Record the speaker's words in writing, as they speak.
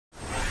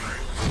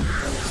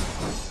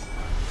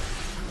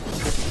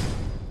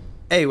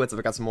Hey, what's up?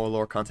 I got some more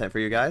lore content for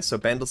you guys. So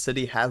Bandle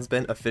City has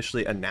been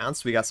officially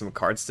announced. We got some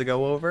cards to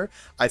go over.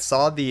 I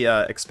saw the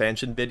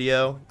expansion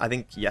video, I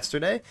think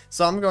yesterday,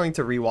 so I'm going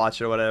to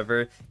rewatch it or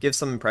whatever, give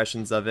some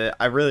impressions of it.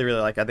 I really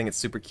like it. I think it's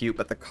super cute,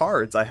 but the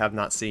cards I have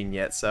not seen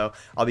yet, so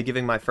I'll be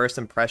giving my first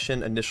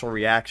impression, initial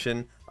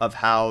reaction of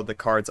how the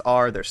cards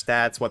are, their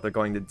stats, what they're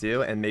going to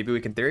do, and maybe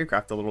we can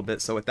theorycraft a little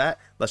bit. So with that,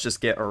 let's just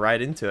get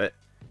right into it.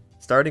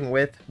 Starting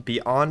with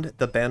Beyond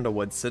the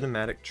Bandlewood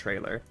cinematic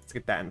trailer. Let's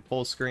get that in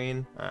full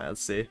screen. Let's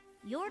see.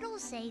 Yordles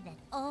say that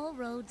all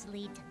roads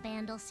lead to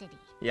Bandle City.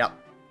 Yep.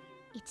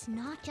 It's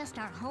not just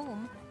our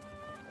home,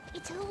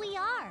 it's who we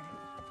are.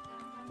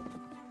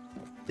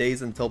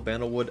 Days until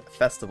Bandlewood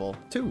Festival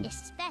 2.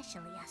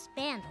 Especially us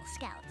Bandle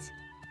Scouts.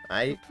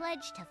 I Who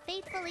pledge to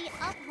faithfully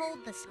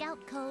uphold the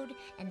Scout Code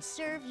and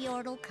serve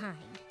Yordle kind,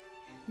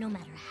 no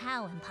matter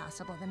how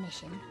impossible the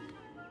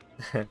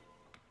mission.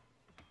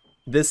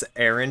 This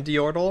errand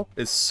Yordle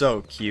is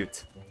so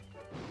cute.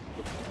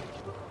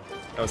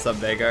 Oh, what's up,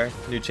 Vagar?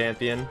 New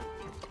champion.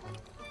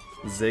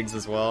 Ziggs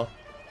as well.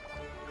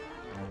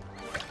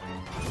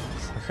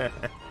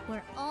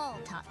 We're all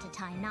taught to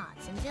tie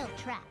knots and build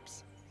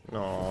traps.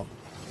 Aww.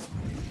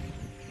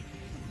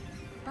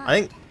 But I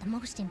think the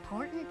most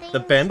important thing.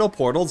 the Bandle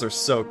portals are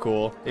so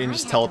cool. You can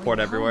just teleport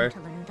everywhere. To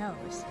learn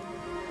those.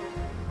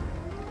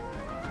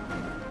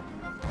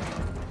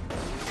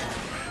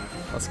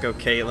 Let's go,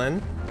 Caitlyn.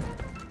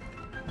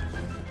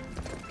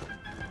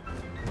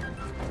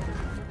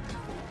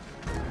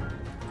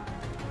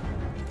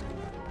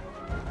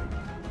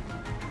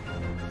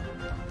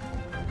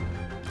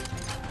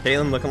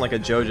 Caitlyn looking like a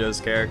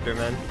JoJo's character,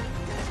 man.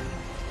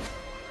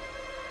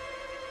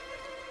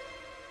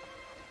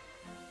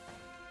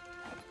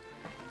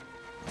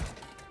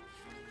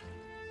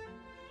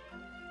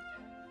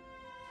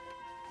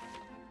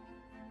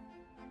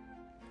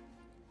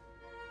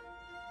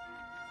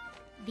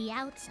 The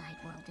outside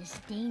world is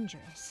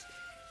dangerous.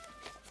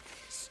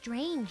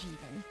 Strange,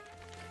 even.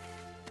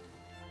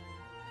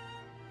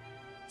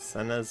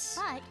 Senna's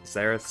But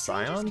Zareth strangers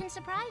Scion? can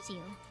surprise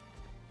you.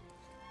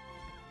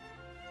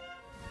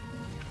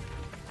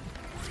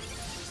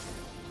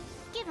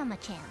 Give them a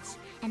chance,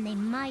 and they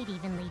might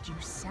even lead you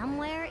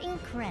somewhere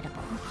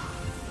incredible.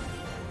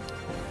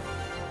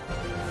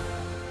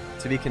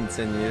 To be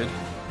continued.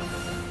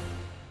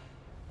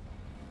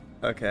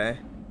 Okay.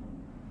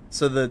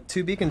 So the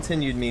to be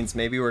continued means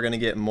maybe we're going to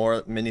get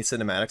more mini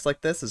cinematics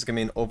like this. There's going to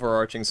be an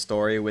overarching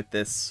story with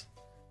this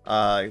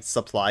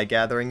supply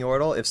gathering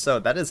Yordle. If so,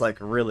 that is like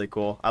really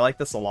cool. I like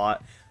this a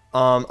lot.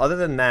 Other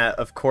than that,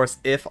 of course,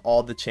 if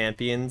all the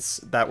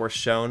champions that were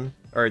shown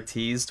or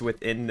teased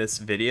within this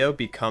video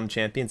become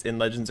champions in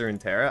Legends or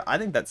Runeterra, I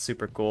think that's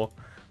super cool.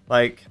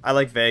 Like, I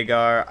like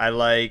Vagar, I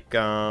like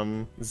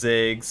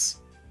Ziggs,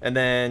 and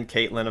then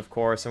Caitlyn, of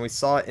course, and we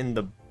saw it in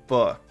the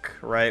book,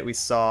 right? We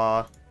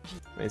saw,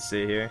 let me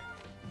see here.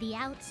 The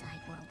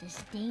outside world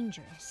is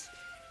dangerous.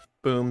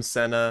 Boom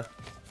Senna,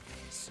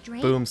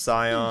 Strange. boom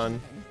Scion,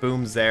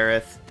 boom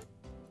Zareth.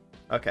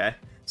 Okay.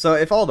 So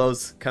if all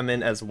those come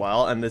in as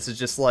well, and this is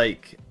just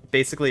like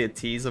basically a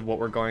tease of what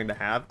we're going to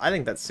have, I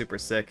think that's super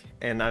sick.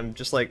 And I'm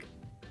just like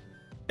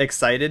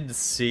excited to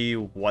see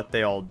what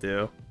they all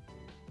do.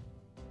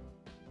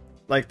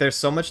 Like there's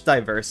so much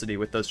diversity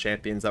with those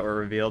champions that were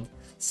revealed.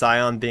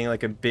 Scion being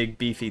like a big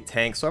beefy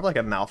tank, sort of like a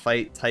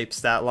Malphite type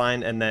stat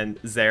line, and then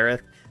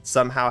Zareth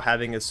somehow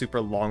having a super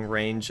long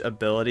range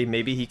ability.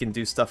 Maybe he can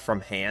do stuff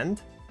from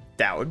hand.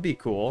 That would be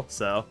cool.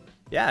 So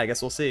yeah, I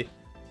guess we'll see.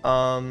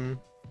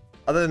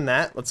 Other than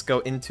that, let's go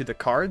into the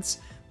cards.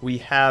 We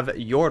have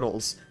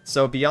Yordles.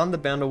 So Beyond the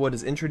Bandlewood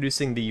is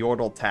introducing the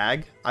Yordle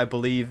tag. I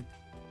believe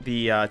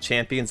the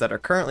champions that are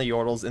currently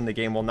Yordles in the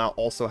game will now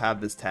also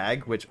have this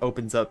tag, which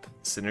opens up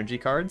synergy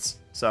cards.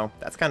 So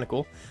that's kind of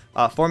cool.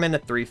 4 mana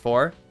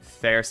 3/4,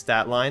 fair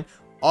stat line.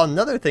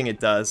 Another thing it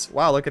does,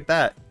 wow, look at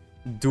that.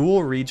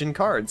 Dual region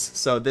cards.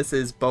 So this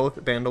is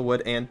both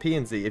Bandlewood and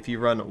PNZ. If you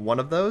run one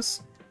of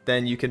those,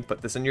 then you can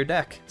put this in your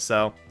deck.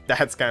 So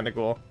that's kind of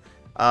cool.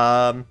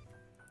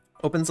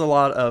 Opens a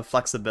lot of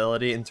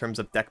flexibility in terms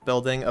of deck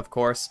building, of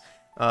course.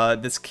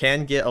 This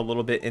can get a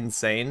little bit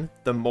insane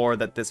the more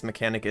that this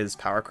mechanic is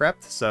power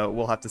crept, so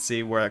we'll have to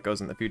see where that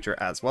goes in the future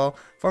as well.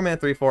 4 mana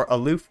 3/4,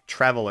 Aloof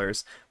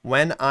Travelers.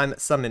 When I'm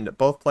summoned,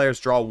 both players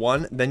draw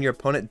one, then your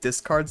opponent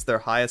discards their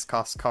highest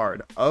cost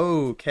card.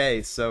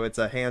 Okay, so it's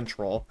a hand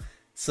troll.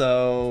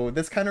 So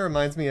this kind of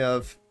reminds me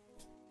of,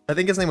 I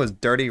think his name was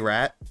Dirty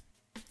Rat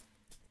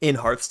in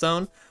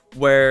Hearthstone,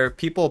 where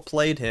people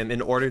played him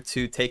in order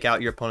to take out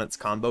your opponent's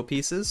combo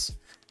pieces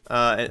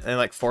and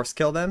like force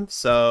kill them.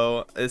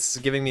 So it's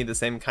giving me the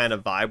same kind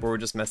of vibe where we're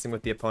just messing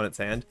with the opponent's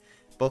hand.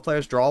 Both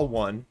players draw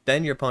one,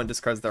 then your opponent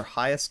discards their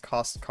highest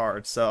cost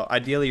card. So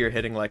ideally you're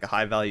hitting like a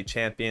high value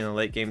champion and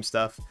late game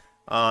stuff.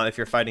 If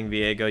you're fighting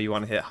Viego, you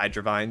want to hit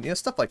Hydravine, you know,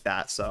 stuff like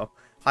that. So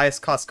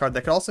highest cost card.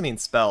 That could also mean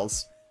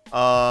spells.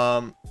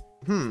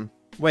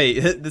 Wait,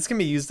 this can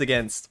be used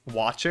against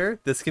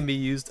Watcher. This can be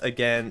used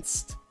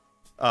against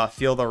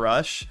Feel the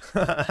Rush.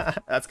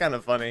 That's kind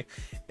of funny.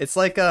 It's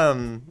like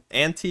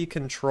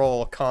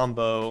anti-control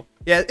combo.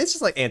 Yeah, it's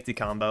just like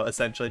anti-combo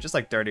essentially, just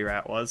like Dirty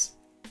Rat was.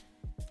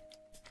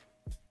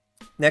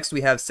 Next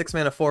we have 6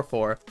 mana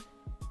 4/4.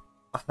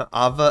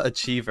 Ava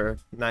Achiever.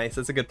 Nice,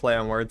 that's a good play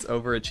on words.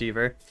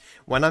 Overachiever.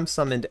 When I'm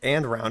summoned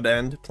and round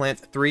end, plant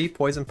 3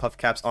 poison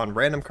Puffcaps on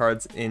random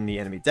cards in the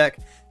enemy deck.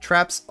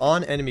 Traps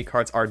on enemy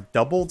cards are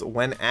doubled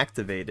when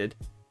activated.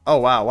 Oh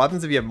wow, what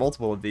happens if you have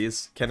multiple of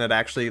these? Can it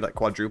actually like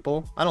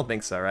quadruple? I don't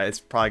think so, right? It's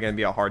probably going to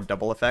be a hard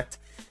double effect.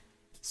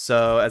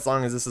 So as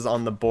long as this is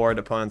on the board,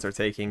 opponents are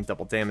taking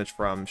double damage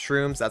from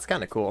shrooms. That's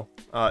kind of cool.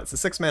 It's a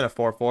 6 mana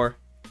 4/4.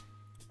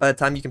 By the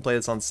time you can play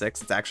this on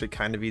 6, it's actually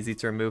kind of easy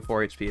to remove.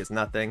 4 HP is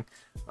nothing.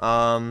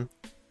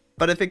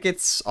 But if it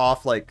gets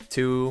off like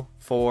 2,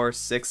 4,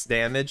 6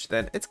 damage,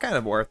 then it's kind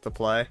of worth the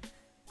play.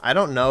 I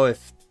don't know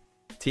if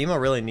Teemo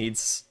really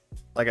needs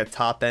like a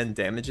top-end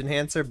damage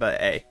enhancer,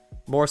 but hey,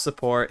 more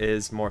support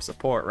is more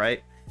support,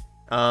 right?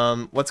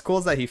 What's cool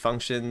is that he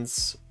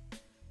functions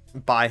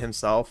by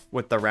himself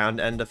with the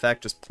round end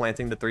effect, just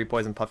planting the 3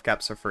 poison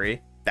Puffcaps for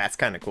free. That's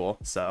kind of cool.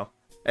 So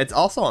it's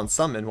also on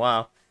summon.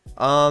 Wow.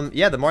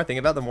 Yeah, the more I think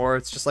about it, the more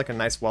it's just like a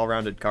nice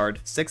well-rounded card.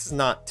 6 is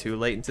not too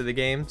late into the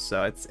game,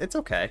 so it's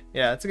okay.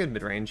 Yeah, it's a good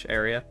mid-range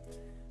area.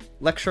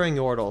 Lecturing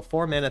Yordle,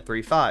 4 mana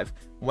 3/5.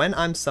 When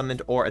I'm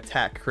summoned or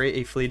attack, create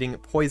a fleeting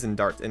poison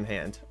dart in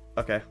hand.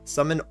 Okay,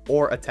 summon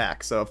or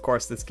attack. So of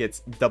course this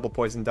gets double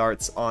poison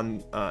darts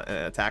on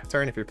an attack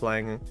turn if you're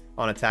playing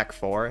on attack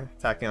 4,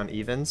 attacking on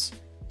evens.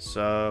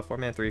 So 4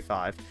 mana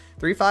 3/5.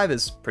 3/5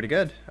 is pretty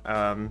good.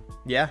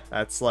 Yeah,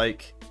 that's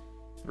like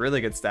really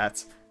good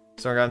stats.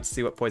 So we're going to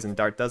see what Poison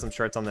Dart does. I'm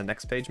sure it's on the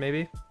next page,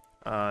 maybe.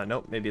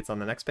 Nope, maybe it's on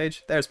the next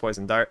page. There's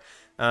Poison Dart.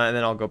 And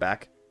then I'll go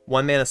back.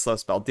 1 mana slow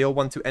spell. Deal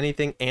 1 to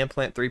anything and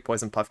plant 3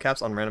 poison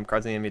Puffcaps on random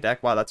cards in the enemy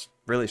deck. Wow, that's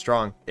really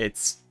strong.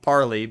 It's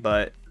parley,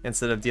 but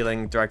instead of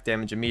dealing direct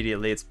damage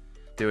immediately, it's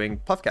doing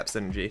Puffcap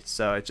synergy.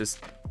 So it's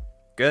just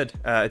good.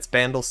 It's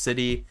Bandle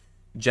City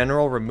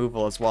general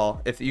removal as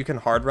well. If you can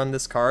hard run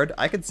this card,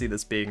 I could see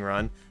this being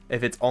run.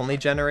 If it's only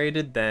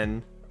generated,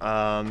 then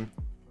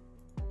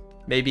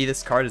maybe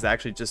this card is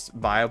actually just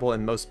viable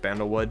in most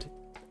Bandlewood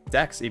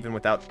decks, even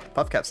without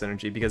Puffcap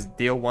synergy, because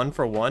deal 1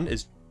 for 1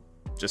 is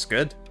just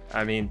good.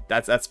 I mean,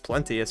 that's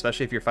plenty,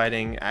 especially if you're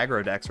fighting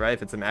aggro decks, right?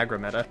 If it's an aggro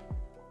meta.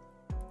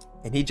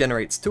 And he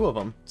generates 2 of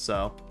them,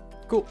 so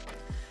cool.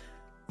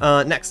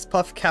 Next,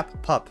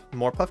 Puffcap Pup.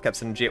 More Puffcap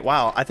synergy.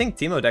 Wow, I think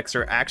Teemo decks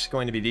are actually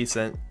going to be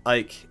decent.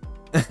 Like,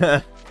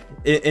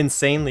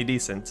 insanely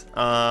decent. 2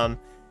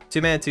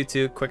 mana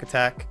 2/2, quick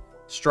attack.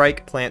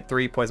 Strike, plant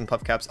 3 poison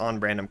Puffcaps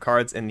on random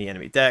cards in the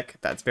enemy deck.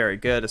 That's very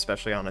good,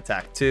 especially on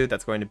attack 2.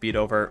 That's going to beat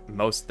over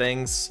most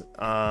things.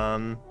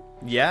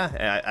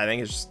 Yeah, I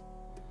think it's just,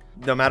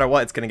 no matter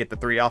what, it's going to get the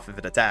 3 off if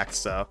it attacks,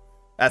 so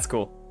that's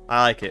cool.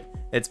 I like it.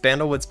 It's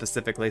Bandlewood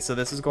specifically, so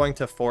this is going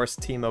to force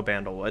Teemo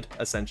Bandlewood,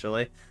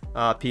 essentially.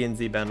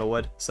 P&Z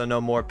Bandlewood, so no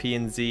more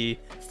P&Z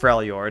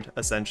Freljord,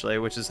 essentially,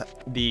 which is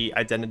the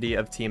identity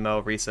of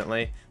Teemo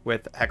recently,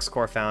 with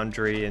Hexcore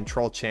Foundry and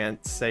Troll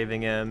Chant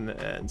saving him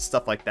and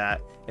stuff like that.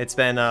 It's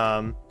been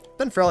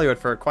Freljord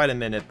for quite a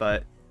minute,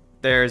 but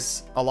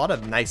there's a lot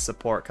of nice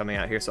support coming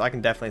out here, so I can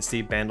definitely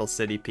see Bandle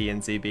City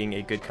P&Z being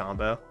a good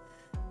combo.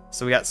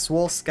 So we got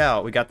Swole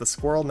Scout, we got the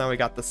Squirrel, now we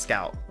got the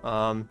Scout.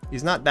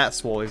 He's not that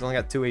swole, he's only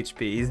got 2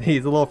 HP,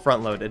 he's a little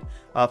front-loaded.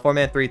 4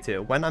 mana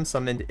 3/2. When I'm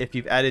summoned, if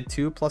you've added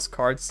 2+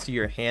 cards to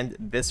your hand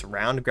this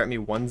round, grant me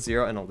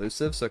 1/0 and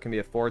elusive, so it can be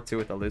a 4/2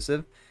 with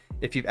elusive.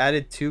 If you've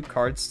added 2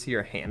 cards to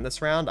your hand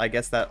this round, I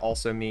guess that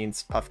also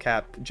means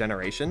Puffcap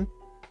generation.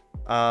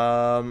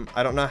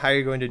 I don't know how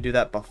you're going to do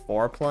that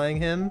before playing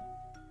him.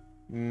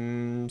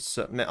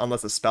 So,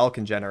 unless a spell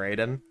can generate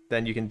him,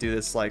 then you can do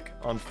this like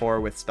on 4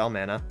 with spell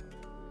mana.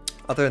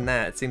 Other than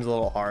that, it seems a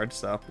little hard,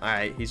 so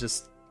alright, he's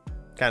just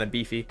kind of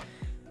beefy.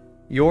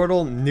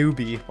 Yordle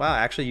Newbie. Wow,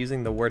 actually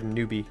using the word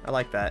newbie. I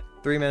like that.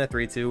 3 mana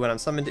 3/2. When I'm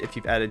summoned, if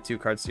you've added 2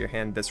 cards to your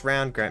hand this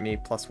round, grant me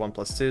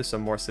 +1/+2, so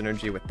more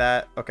synergy with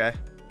that. Okay.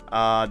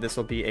 This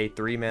will be a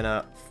 3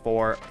 mana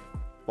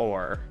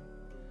 4/4.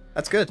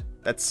 That's good.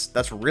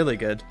 That's really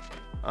good.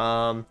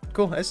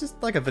 Cool. It's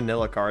just like a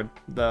vanilla card,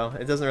 though.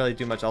 It doesn't really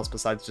do much else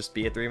besides just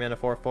be a 3 mana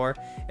 4/4.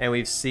 And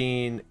we've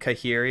seen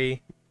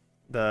Kahiri,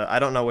 I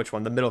don't know which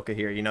one, the middle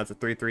Kahiri, you know, it's a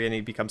 3/3 and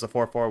he becomes a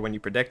 4/4 when you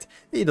predict.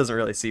 He doesn't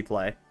really see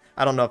play.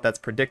 I don't know if that's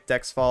predict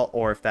deck's fault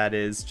or if that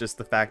is just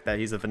the fact that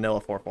he's a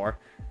vanilla 4/4.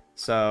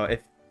 So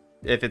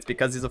if it's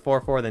because he's a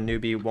 4/4, then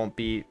newbie won't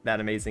be that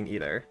amazing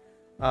either.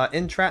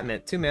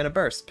 Entrapment, 2 mana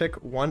burst. Pick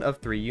 1 of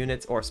 3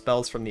 units or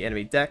spells from the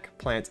enemy deck.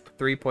 Plant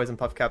 3 poison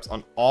Puffcaps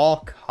on all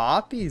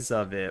copies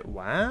of it.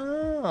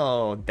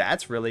 Wow,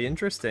 that's really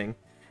interesting.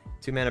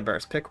 2 mana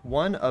burst. Pick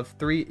 1 of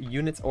 3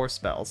 units or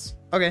spells.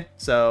 Okay,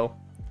 so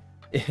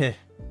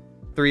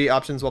 3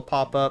 options will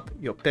pop up.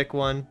 You'll pick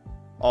one,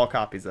 all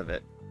copies of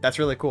it. That's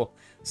really cool.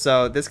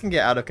 So this can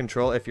get out of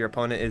control if your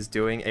opponent is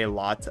doing a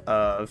lot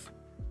of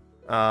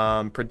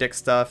predict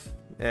stuff,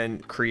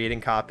 and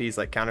creating copies,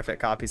 like counterfeit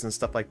copies and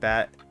stuff like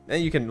that.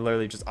 And you can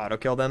literally just auto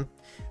kill them.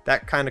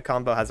 That kind of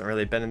combo hasn't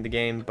really been in the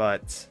game,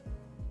 but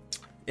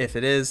if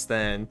it is,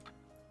 then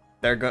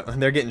they're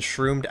getting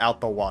shroomed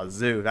out the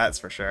wazoo, that's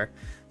for sure.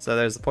 So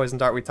there's the poison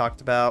dart we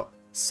talked about.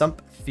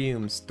 Sump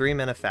Fumes, 3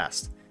 mana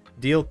fast.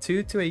 Deal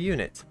 2 to a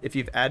unit. If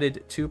you've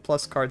added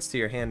 2+ cards to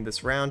your hand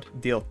this round,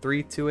 deal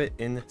 3 to it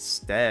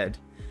instead.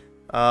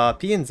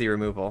 P&Z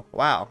removal.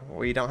 Wow,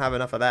 we don't have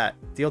enough of that.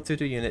 Deal 2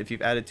 to a unit. If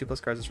you've added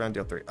 2+ cards this round,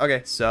 deal 3.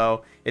 Okay,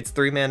 so it's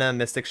 3 mana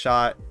Mystic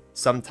Shot.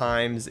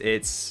 Sometimes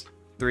it's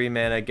 3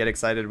 mana Get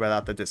Excited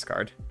without the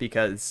discard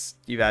because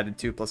you've added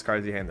 2+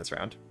 cards to your hand this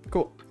round.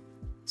 Cool.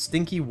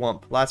 Stinky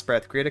Wump. Last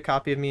breath. Create a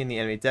copy of me in the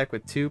enemy deck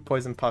with 2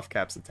 poison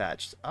Puffcaps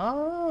attached.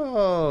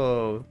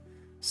 Oh,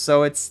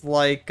 so it's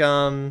like this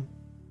 0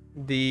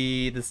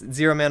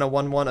 mana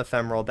 1/1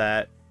 ephemeral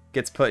that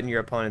gets put in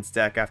your opponent's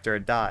deck after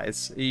it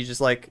dies. You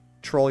just like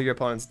troll your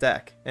opponent's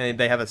deck, and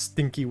they have a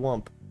Stinky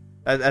Wump.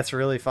 That's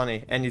really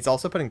funny. And he's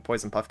also putting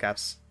poison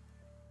Puffcaps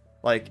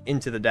like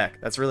into the deck.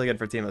 That's really good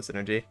for Teemo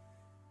synergy.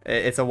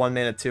 It's a 1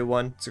 mana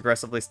 2/1. It's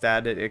aggressively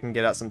statted. It can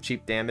get out some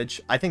cheap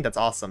damage. I think that's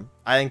awesome.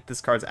 I think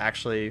this card's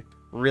actually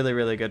really,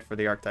 really good for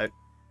the archetype.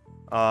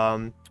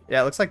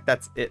 Yeah, it looks like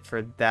that's it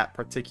for that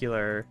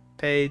particular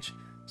page.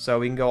 So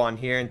we can go on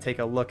here and take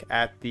a look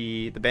at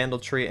the Bandle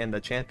Tree and the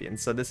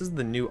champions. So this is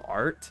the new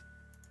art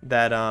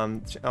that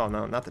oh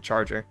no, not the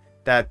charger.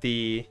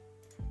 Here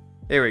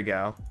we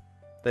go.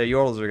 The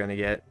Yordles are gonna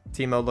get.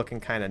 Teemo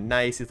looking kind of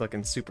nice. He's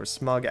looking super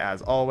smug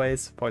as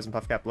always. Poison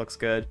Puffcap looks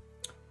good.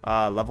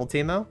 Level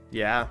Teemo?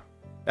 Yeah.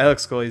 That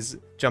looks cool. He's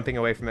jumping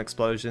away from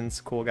explosions.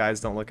 Cool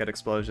guys don't look at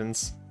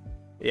explosions.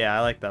 Yeah,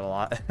 I like that a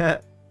lot.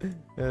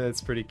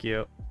 It's pretty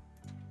cute.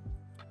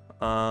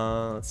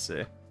 Let's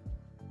see.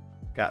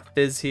 Got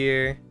Fizz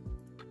here.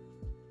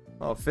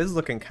 Oh, Fizz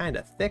looking kind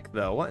of thick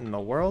though. What in the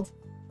world?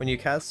 When you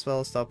cast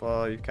spell stop,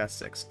 oh, you cast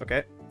 6.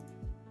 Okay.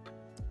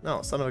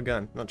 No, son of a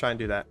gun. Don't try and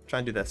do that. Try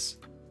and do this.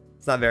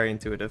 It's not very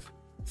intuitive.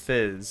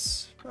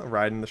 Fizz. Oh,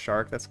 riding the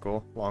shark. That's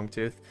cool.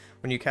 Longtooth.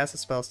 When you cast a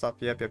spell stop,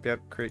 yep.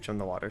 Create from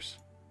the waters.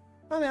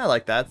 I mean, I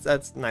like that.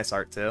 That's nice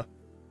art too.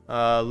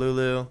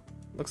 Lulu.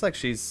 Looks like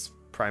she's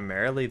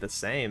primarily the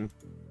same.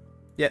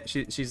 Yeah,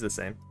 she's the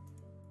same.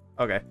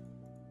 Okay.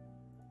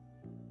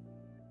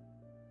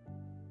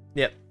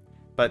 Yep.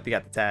 But they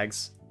got the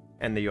tags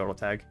and the Yordle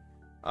tag.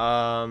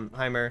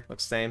 Heimer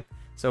looks same.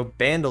 So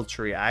Bandle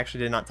Tree, I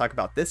actually did not talk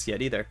about this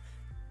yet either.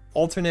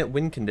 Alternate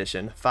win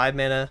condition, 5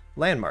 mana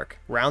landmark.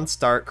 Round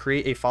start,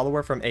 create a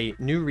follower from a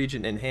new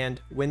region in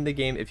hand. Win the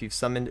game if you've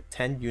summoned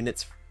 10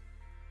 units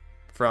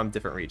from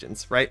different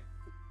regions, right?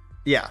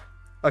 Yeah.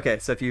 Okay,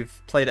 so if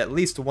you've played at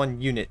least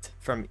 1 unit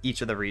from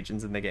each of the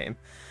regions in the game.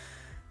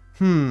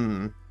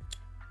 Win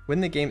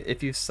the game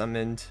if you've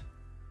summoned...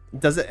 It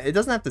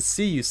doesn't have to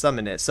see you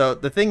summon it. So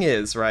the thing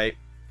is, right,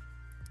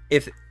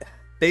 if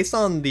based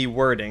on the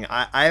wording,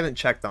 I haven't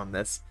checked on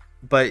this,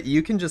 but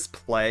you can just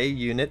play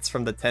units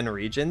from the 10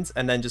 regions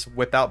and then just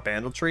whip out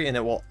Bandle Tree and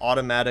it will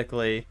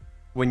automatically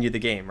win you the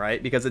game,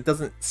 right? Because it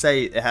doesn't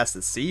say it has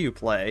to see you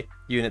play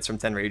units from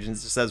 10 regions.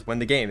 It just says win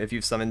the game if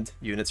you've summoned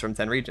units from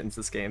 10 regions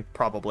this game.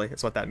 Probably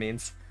is what that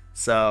means.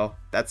 So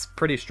that's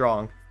pretty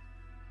strong.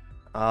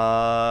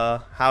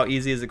 How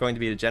easy is it going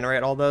to be to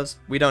generate all those?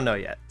 We don't know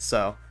yet.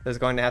 So there's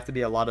going to have to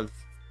be a lot of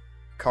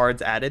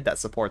cards added that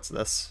supports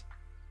this.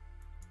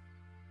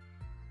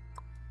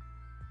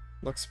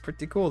 Looks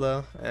pretty cool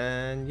though.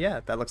 And yeah,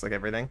 that looks like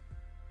everything.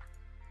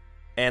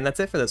 And that's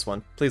it for this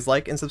one. Please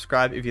like and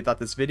subscribe if you thought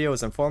this video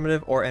was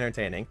informative or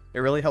entertaining. It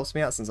really helps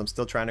me out since I'm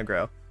still trying to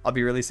grow. I'll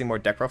be releasing more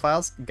deck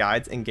profiles,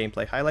 guides, and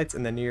gameplay highlights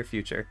in the near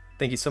future.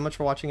 Thank you so much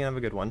for watching and have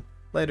a good one.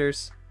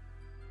 Laters.